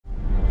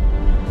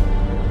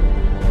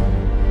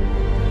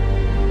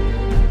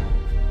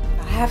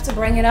have to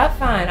bring it up,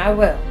 fine, I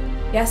will.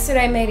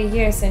 Yesterday made a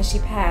year since she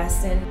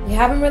passed, and you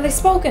haven't really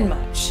spoken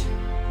much.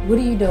 What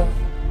are you doing?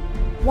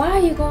 Why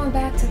are you going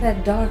back to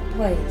that dark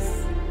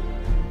place?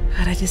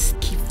 God, I just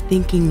keep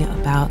thinking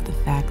about the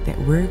fact that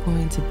we're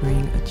going to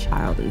bring a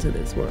child into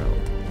this world.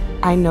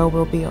 I know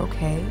we'll be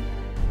okay,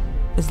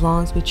 as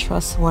long as we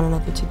trust one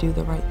another to do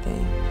the right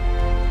thing.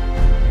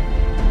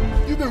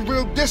 You've been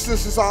real distant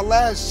since our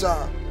last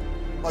job,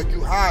 like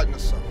you hiding or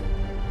something.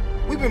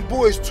 We've been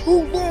boys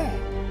too long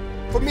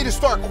for me to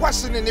start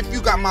questioning if you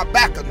got my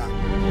back or not.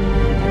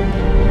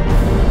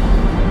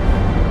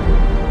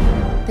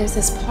 There's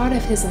this part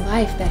of his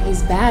life that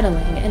he's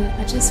battling, and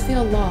I just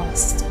feel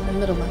lost in the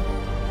middle of it.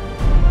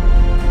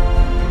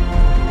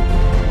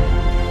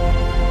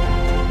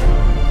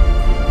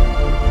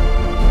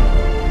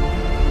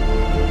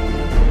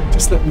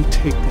 Just let me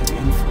take that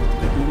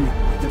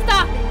info.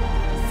 Stop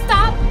it!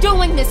 Stop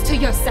doing this to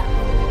yourself!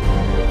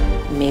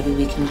 Maybe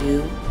we can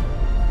do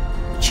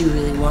what you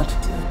really want to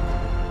do,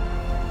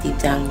 deep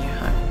down in your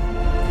heart.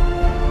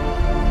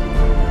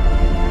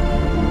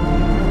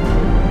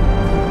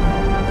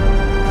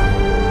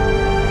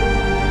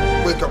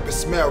 Wake up and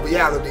smell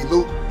reality,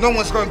 Luke. No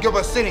one's gonna give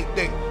us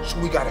anything, so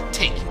we gotta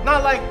take it.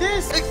 Not like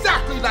this.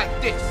 Exactly like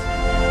this.